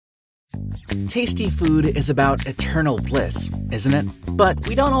Tasty food is about eternal bliss, isn't it? But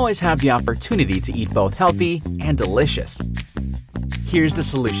we don't always have the opportunity to eat both healthy and delicious. Here's the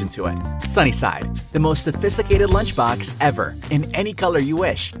solution to it. SunnySide, the most sophisticated lunchbox ever, in any color you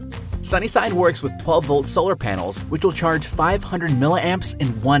wish. SunnySide works with 12-volt solar panels, which will charge 500 milliamps in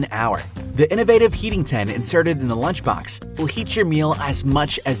 1 hour. The innovative heating tin inserted in the lunchbox will heat your meal as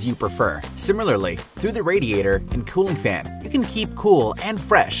much as you prefer. Similarly, through the radiator and cooling fan, you can keep cool and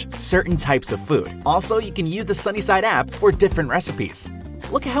fresh certain types of food. Also, you can use the SunnySide app for different recipes.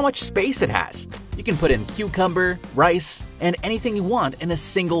 Look at how much space it has. You can put in cucumber, rice, and anything you want in a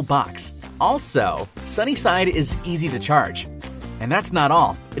single box. Also, SunnySide is easy to charge. And that's not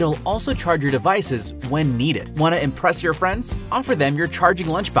all. It'll also charge your devices when needed. Want to impress your friends? Offer them your charging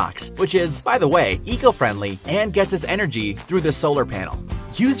lunchbox, which is, by the way, eco-friendly and gets its energy through the solar panel.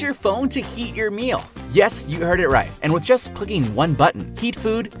 Use your phone to heat your meal. Yes, you heard it right. And with just clicking one button, heat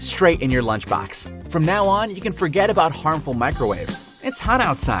food straight in your lunchbox. From now on, you can forget about harmful microwaves. It's hot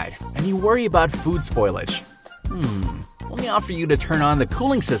outside, and you worry about food spoilage. Let me offer you to turn on the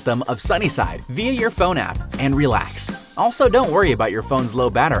cooling system of SunnySide via your phone app and relax. Also, don't worry about your phone's low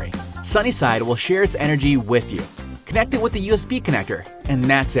battery. SunnySide will share its energy with you. Connect it with the USB connector, and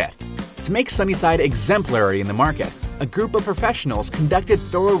that's it. To make SunnySide exemplary in the market, a group of professionals conducted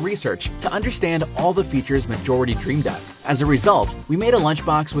thorough research to understand all the features majority dreamed of. As a result, we made a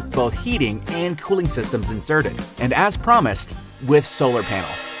lunchbox with both heating and cooling systems inserted, and as promised, with solar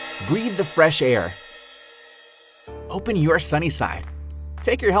panels. Breathe the fresh air. Open your SunnySide.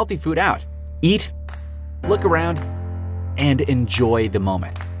 Take your healthy food out. Eat, look around, and enjoy the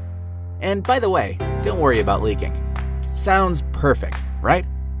moment. And by the way, don't worry about leaking. Sounds perfect, right?